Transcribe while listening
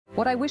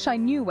What I wish I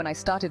knew when I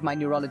started my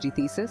neurology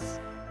thesis?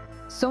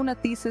 Sona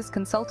Thesis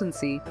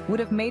Consultancy would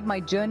have made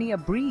my journey a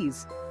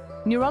breeze.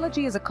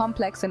 Neurology is a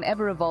complex and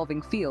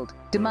ever-evolving field,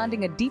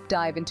 demanding a deep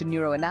dive into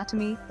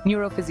neuroanatomy,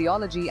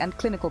 neurophysiology, and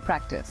clinical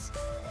practice.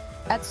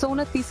 At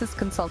Sona Thesis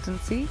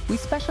Consultancy, we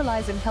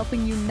specialize in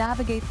helping you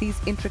navigate these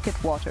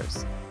intricate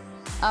waters.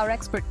 Our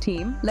expert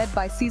team, led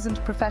by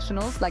seasoned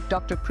professionals like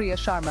Dr. Priya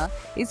Sharma,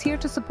 is here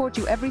to support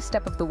you every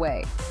step of the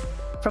way.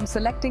 From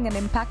selecting an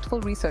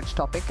impactful research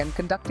topic and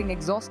conducting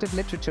exhaustive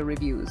literature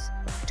reviews,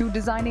 to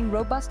designing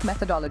robust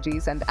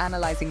methodologies and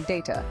analyzing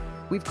data,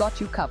 we've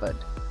got you covered.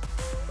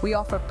 We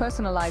offer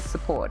personalized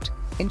support,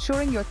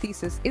 ensuring your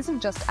thesis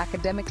isn't just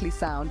academically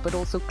sound but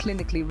also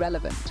clinically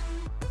relevant.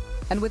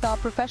 And with our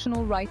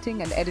professional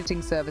writing and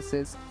editing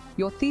services,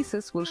 your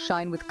thesis will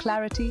shine with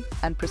clarity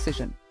and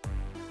precision.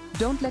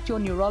 Don't let your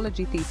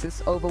neurology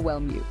thesis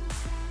overwhelm you.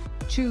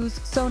 Choose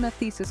Sona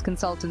Thesis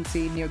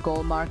Consultancy near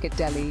Goal Market,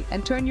 Delhi,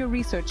 and turn your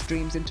research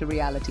dreams into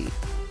reality.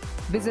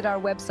 Visit our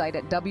website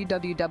at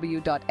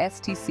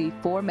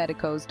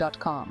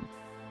www.stc4medicos.com.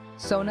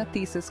 Sona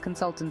Thesis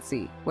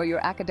Consultancy, where your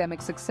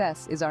academic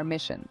success is our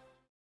mission.